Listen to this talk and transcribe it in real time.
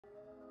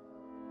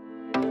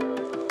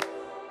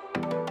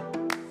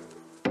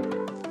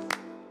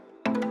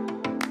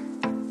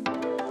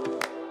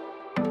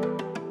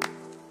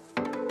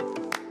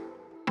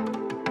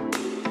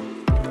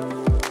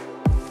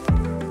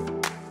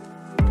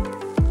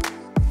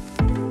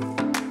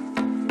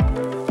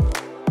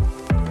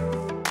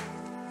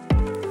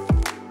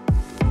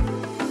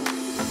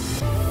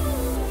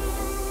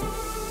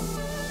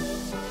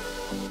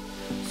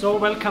So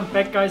welcome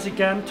back guys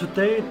again.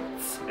 Today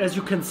it's, as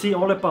you can see,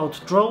 all about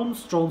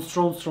drones.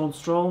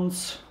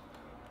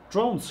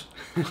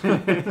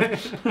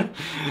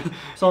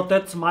 So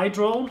that's my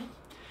drone.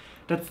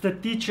 That's the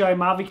Dji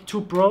Mavic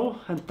 2 Pro,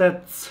 and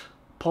that's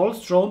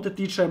Paul's drone, the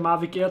Dji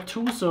Mavic Air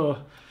 2. So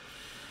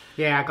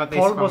yeah, I got this.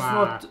 Paul was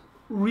not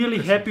really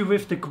happy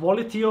with the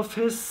quality of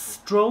his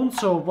drone.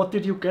 So what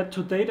did you get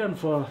today then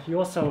for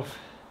yourself?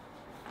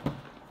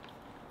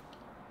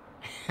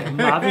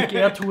 Mavic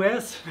Air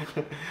 2S.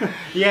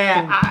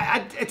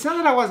 Yeah, it's not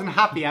that I wasn't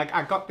happy.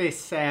 I got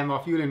this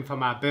off Yulin for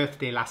my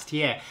birthday last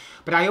year,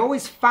 but I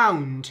always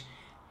found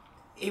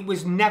it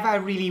was never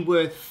really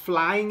worth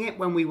flying it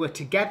when we were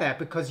together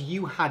because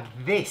you had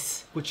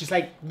this, which is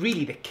like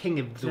really the king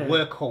of the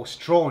workhorse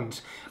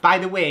drones. By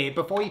the way,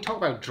 before you talk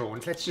about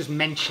drones, let's just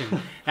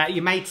mention that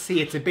you might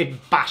see it's a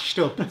bit bashed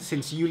up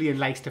since Julian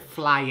likes to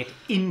fly it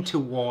into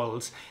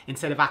walls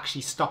instead of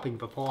actually stopping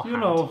beforehand. You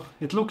know,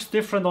 it looks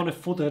different on the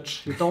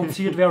footage. You don't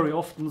see it very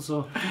often,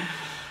 so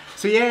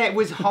yeah, it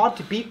was hard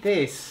to beat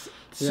this.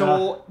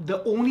 So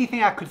the only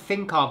thing I could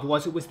think of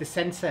was it was the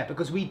sensor,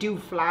 because we do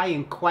fly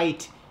in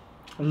quite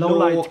low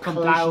light,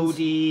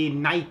 cloudy,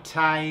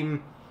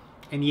 nighttime,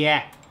 and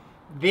yeah,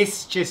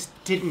 this just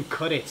didn't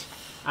cut it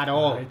at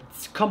all.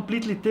 It's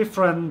completely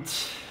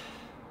different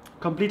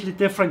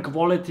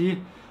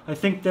quality. I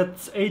think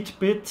that's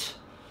 8-bit.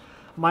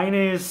 Mine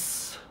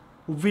is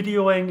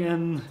videoing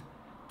in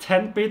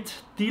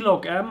 10-bit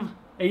D-Log-M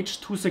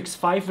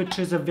H.265, which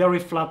is a very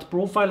flat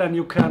profile, and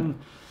you can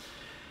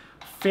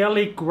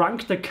fairly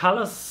grunk the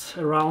colors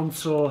around.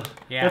 So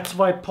that's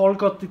why Paul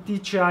got the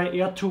Dji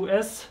Air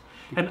 2S.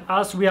 And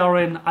as we are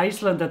in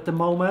Iceland at the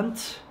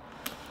moment,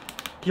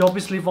 he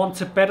obviously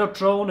wants a better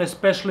drone,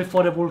 especially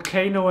for the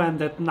volcano,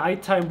 and at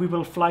nighttime we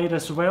will fly it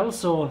as well.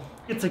 So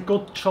it's a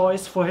good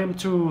choice for him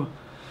to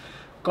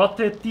got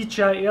the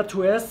Dji Air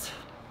 2S.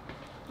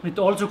 It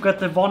also got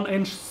the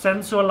 1-inch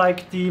sensor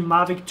like the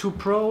Mavic 2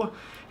 Pro.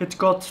 It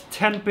got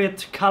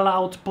 10-bit color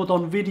output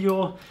on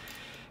video.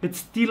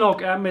 It's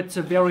D-Log-M, it's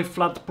a very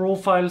flat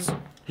profile.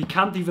 He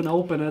can't even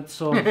open it,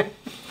 so...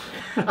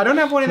 I don't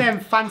have one of them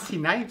fancy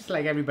knives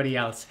like everybody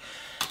else.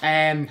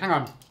 Hang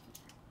on.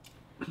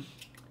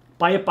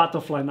 Buy a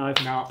butterfly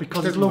knife. No,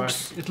 because it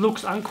looks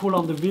uncool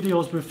on the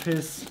videos with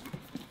his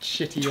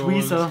shitty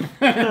tweezer.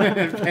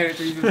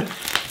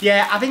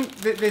 Yeah, I think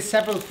there's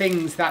several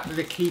things that are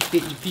the key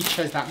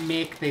features that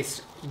make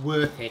this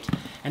worth it.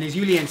 And as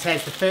Julian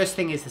says, the first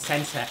thing is the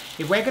sensor.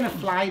 If we're going to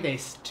fly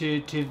this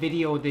to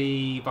video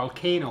the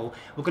volcano,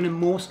 we're going to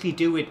mostly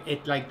do it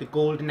at like the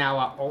golden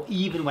hour, or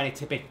even when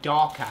it's a bit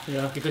darker,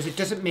 because it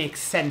doesn't make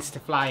sense to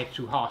fly it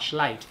through harsh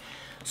light.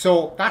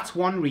 So that's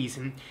one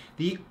reason.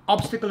 The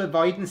obstacle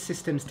avoidance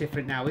system's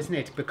different now, isn't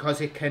it? Because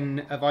it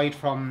can avoid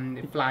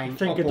from flying. I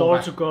think it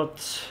also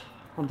got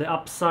on the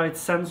upside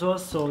sensors,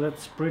 so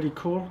that's pretty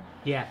cool.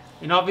 Yeah,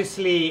 and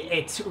obviously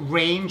its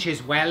range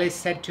as well is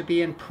said to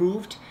be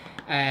improved,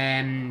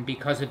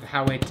 because of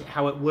how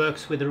it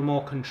works with the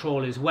remote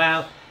control as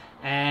well.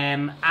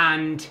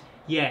 And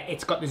yeah,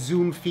 it's got the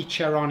zoom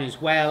feature on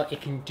as well.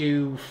 It can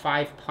do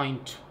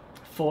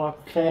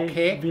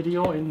 5.4K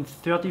video in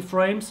 30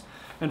 frames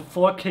and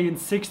 4K in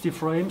 60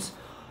 frames.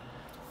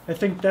 I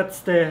think that's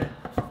the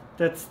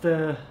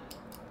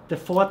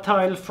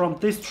foretile from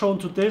this drone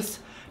to this.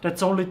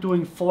 That's only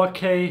doing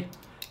 4K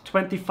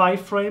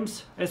 25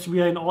 frames. As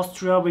we are in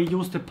Austria, we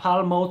use the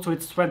PAL mode, so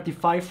it's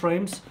 25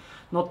 frames,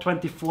 not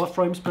 24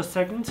 frames per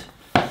second.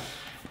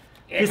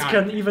 This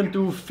can even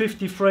do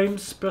 50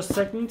 frames per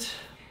second.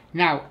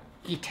 Now,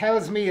 he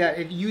tells me that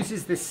it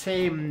uses the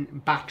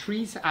same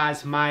batteries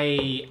as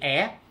my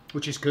Air,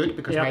 which is good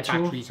because my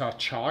batteries are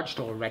charged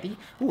already.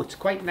 Oh, it's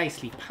quite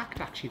nicely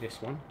packed actually,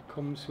 this one.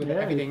 Comes with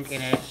everything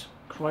in it.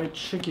 Quite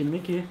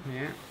chicky-micky.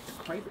 Yeah, it's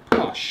quite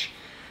posh.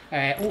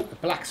 Oh,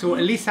 black. So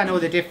at least I know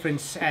the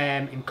difference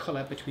in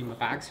colour between my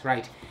bags.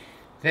 Right.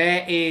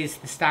 There is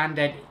the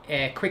standard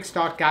quick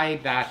start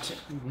guide that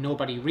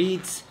nobody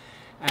reads.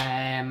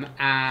 And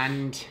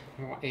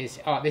what is...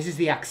 Oh, this is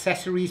the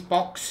accessories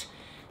box.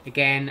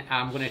 Again,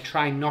 I'm going to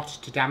try not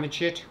to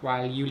damage it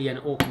while Julian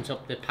opens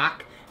up the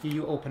pack.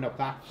 You open up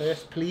that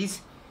first,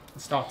 please.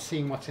 And start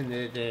seeing what's in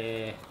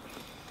the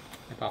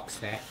box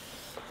there.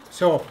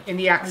 So, in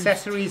the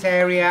accessories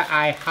area,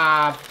 I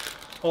have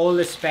all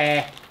the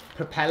spare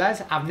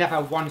propellers. I've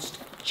never once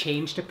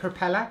changed a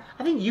propeller.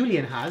 I think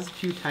Julian has a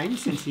few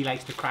times since he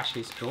likes to crash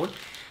his drone.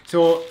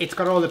 So it's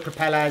got all the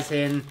propellers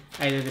in,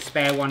 either the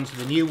spare ones or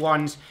the new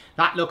ones.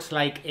 That looks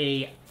like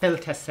a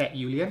filter set,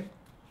 Julian.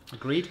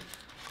 Agreed?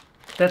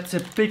 That's a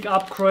big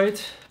upgrade,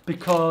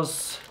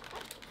 because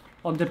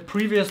on the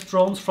previous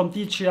drones from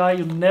DJI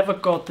you never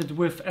got it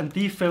with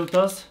ND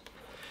filters.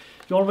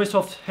 You always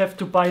have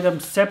to buy them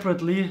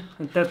separately,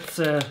 and that's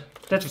the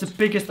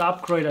biggest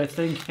upgrade, I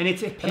think. And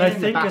it's a pain I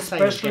think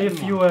especially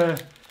if you're a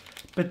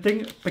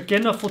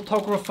beginner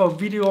photographer,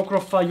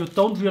 videographer, you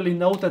don't really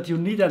know that you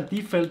need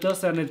ND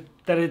filters, and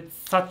that it's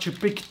such a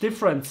big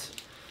difference.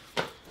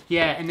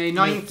 Yeah, and the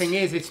annoying thing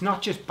is, it's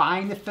not just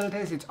buying the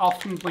filters, it's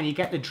often when you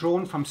get the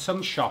drone from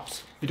some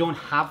shops, they don't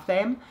have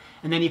them.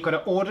 and then you've got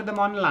to order them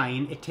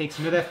online. It takes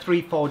another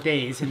 3-4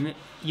 days, and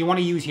you want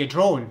to use your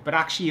drone, but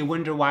actually you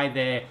wonder why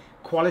the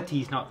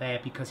quality is not there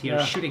because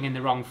you're shooting in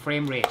the wrong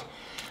frame rate.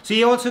 So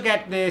you also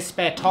get the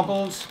spare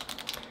toggles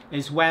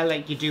as well,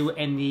 like you do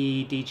in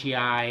the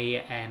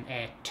DJI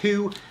Air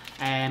 2.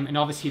 And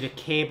obviously the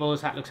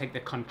cables, that looks like the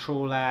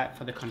controller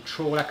for the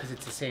controller because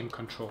it's the same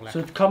controller. So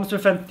it comes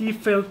with ND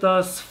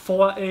filters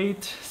 4,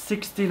 8,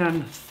 16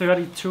 and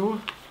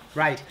 32.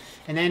 Right,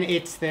 and then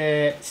it's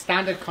the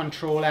standard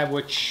controller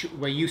which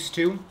we're used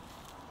to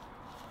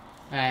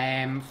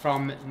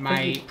from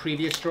my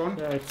previous drone.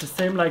 Yeah, it's the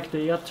same like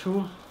the Air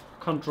 2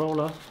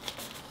 controller.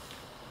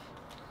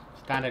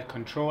 Standard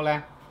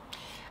controller.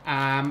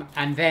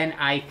 And then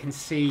I can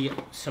see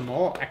some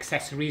more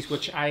accessories,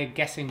 which I'm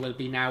guessing will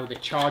be now the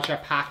charger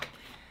pack,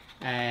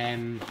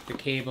 the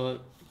cable,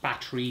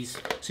 batteries.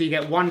 So you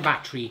get one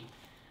battery,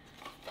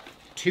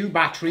 2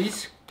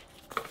 batteries.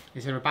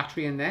 Is there a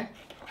battery in there?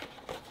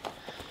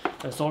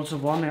 There's also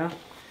one, yeah.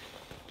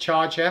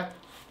 Charger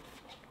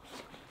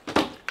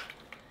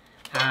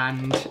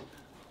and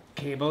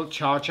cable,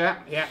 charger.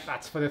 Yeah,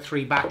 that's for the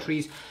 3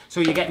 batteries. So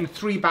you're getting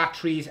 3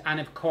 batteries, and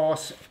of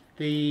course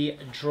the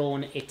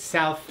drone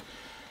itself,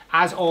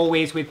 as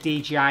always with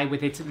DJI,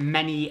 with its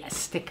many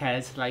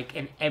stickers, like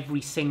in every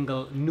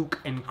single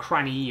nook and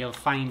cranny you'll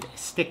find a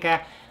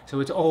sticker, so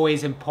it's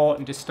always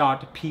important to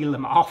start to peel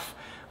them off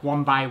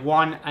one by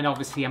one. And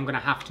obviously I'm going to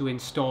have to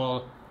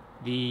install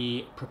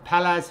the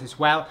propellers as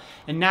well.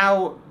 And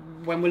now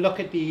when we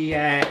look at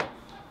the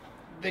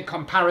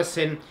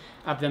comparison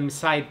of them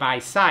side by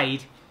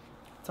side,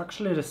 it's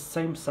actually the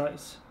same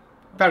size,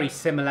 very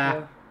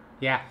similar.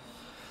 Yeah.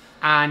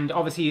 And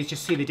obviously you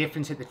just see the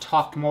difference at the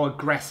top, more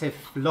aggressive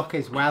look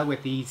as well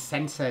with these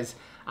sensors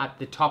at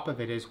the top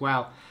of it as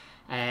well.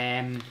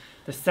 The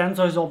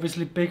sensor is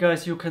obviously bigger,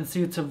 as you can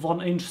see. It's a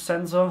 1-inch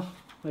sensor.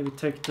 Maybe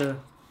take the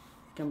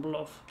gimbal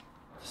off.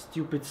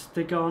 Stupid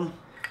stick on.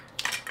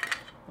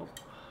 Oh.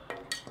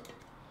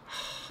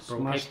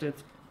 Smashed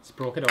it. It's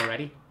broke it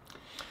already.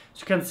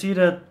 So you can see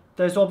that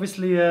there's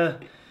obviously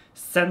a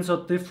sensor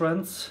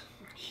difference.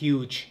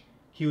 Huge,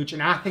 huge,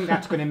 and I think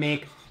that's going to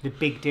make the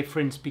big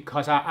difference,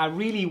 because I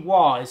really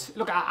was,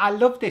 look, I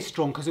love this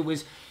drone because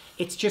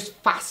it's just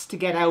fast to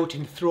get out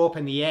and throw up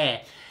in the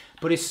air.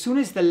 But as soon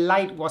as the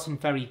light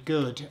wasn't very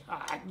good,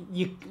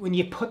 when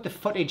you put the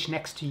footage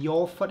next to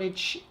your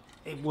footage,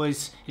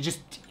 it's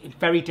just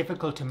very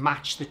difficult to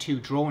match the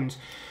 2 drones.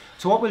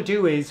 So what we'll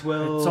do is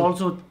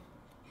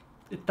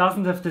it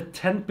doesn't have the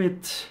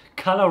 10-bit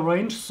color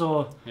range,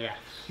 so yeah,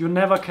 you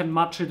never can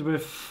match it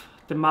with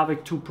the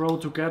Mavic 2 Pro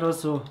together.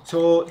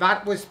 So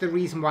that was the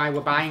reason why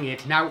we're buying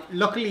it. Now,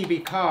 luckily,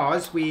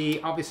 because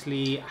we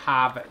obviously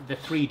have the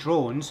 3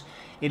 drones,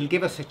 it'll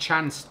give us a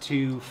chance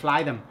to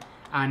fly them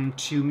and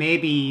to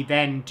maybe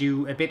then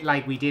do a bit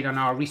like we did on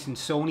our recent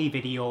Sony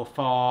video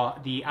for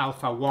the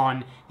Alpha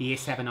 1, the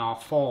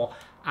A7R4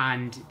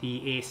 and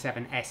the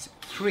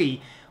A7S3,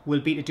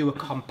 will be to do a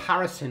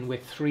comparison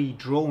with 3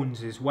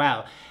 drones as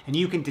well. And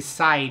you can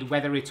decide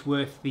whether it's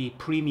worth the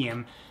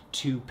premium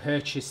to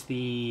purchase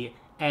the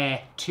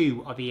Air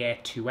 2 or the Air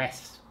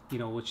 2S, you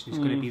know, which is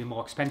going to be the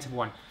more expensive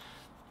one.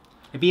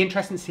 It'd be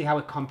interesting to see how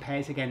it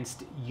compares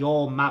against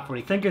your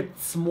Maverick. I think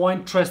it's more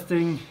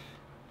interesting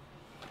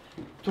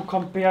to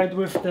compare it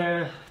with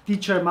the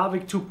DJI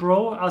Mavic 2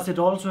 Pro, as it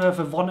also have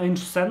a 1-inch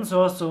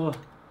sensor, so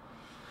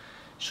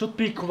should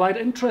be quite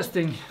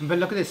interesting. But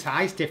look at the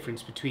size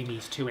difference between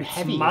these two, and it's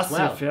heavy massive,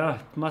 as well. Yeah,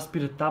 it must be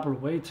the double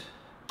weight.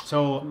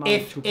 So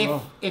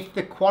if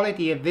the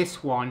quality of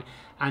this one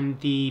and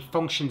the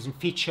functions and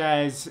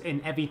features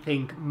and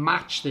everything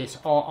match this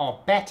or are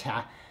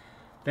better,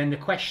 then the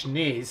question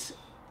is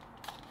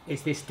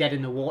this dead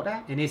in the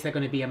water? And is there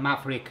going to be a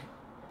Maverick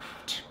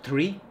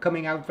 3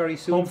 coming out very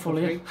soon?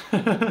 Hopefully.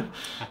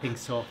 I think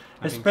so.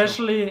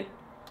 Especially,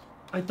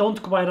 I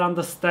don't quite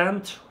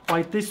understand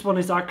why this one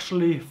is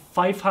actually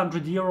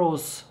 500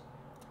 euros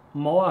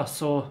more.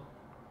 So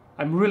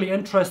I'm really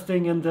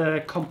interested in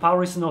the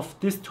comparison of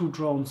these 2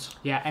 drones.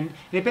 Yeah, and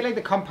a bit like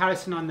the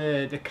comparison on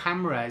the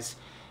cameras.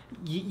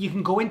 You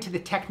can go into the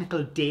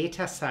technical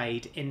data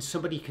side and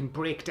somebody can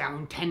break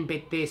down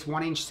 10-bit this,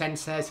 1-inch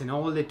sensors and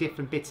all the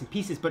different bits and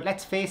pieces. But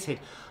let's face it,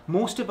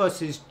 most of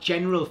us as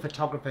general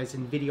photographers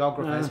and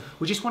videographers,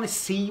 we just want to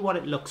see what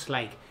it looks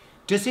like.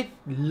 Does it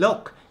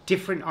look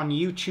different on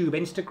YouTube,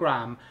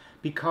 Instagram?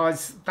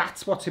 Because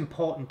that's what's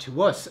important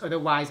to us.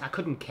 Otherwise, I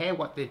couldn't care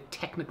what the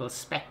technical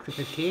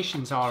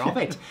specifications are of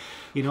it.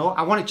 You know,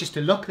 I want it just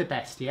to look the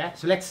best, yeah?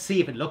 So let's see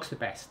if it looks the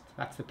best.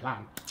 That's the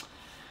plan.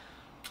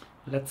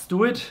 Let's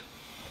do it.